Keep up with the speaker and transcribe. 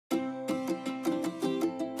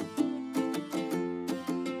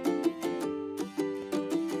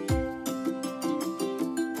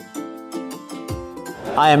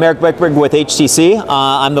Hi, I'm Eric Bickberg with HTC.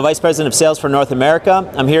 I'm the Vice President of Sales for North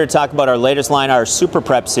America. I'm here to talk about our latest line, our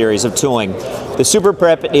Superprep series of tooling. The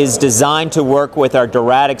Superprep is designed to work with our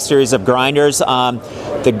DURATIQ series of grinders. The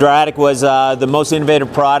DURATIQ was the most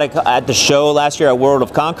innovative product at the show last year at World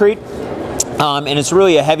of Concrete. And it's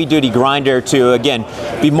really a heavy-duty grinder to, again,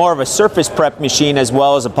 be more of a surface prep machine as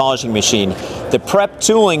well as a polishing machine. The prep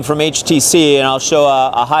tooling from HTC, and I'll show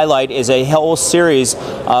a highlight, is a whole series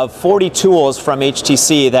of 40 tools from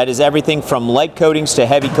HTC that is everything from light coatings to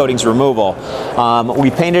heavy coatings removal.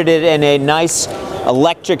 We painted it in a nice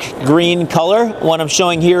electric green color. What I'm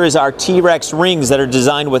showing here is our T-Rex rings that are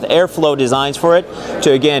designed with airflow designs for it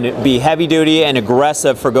to, again, be heavy duty and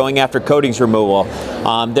aggressive for going after coatings removal.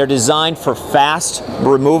 They're designed for fast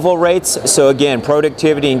removal rates, so again,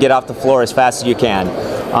 productivity and get off the floor as fast as you can.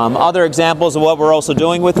 Other examples of what we're also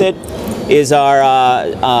doing with it is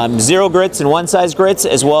our zero grits and one size grits,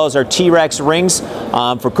 as well as our T-Rex rings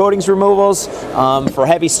for coatings removals, for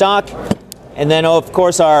heavy stock. And then, of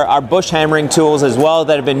course, our bush hammering tools as well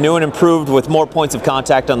that have been new and improved with more points of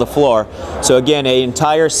contact on the floor. So again, an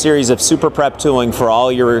entire series of Superprep tooling for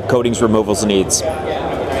all your coatings removals needs.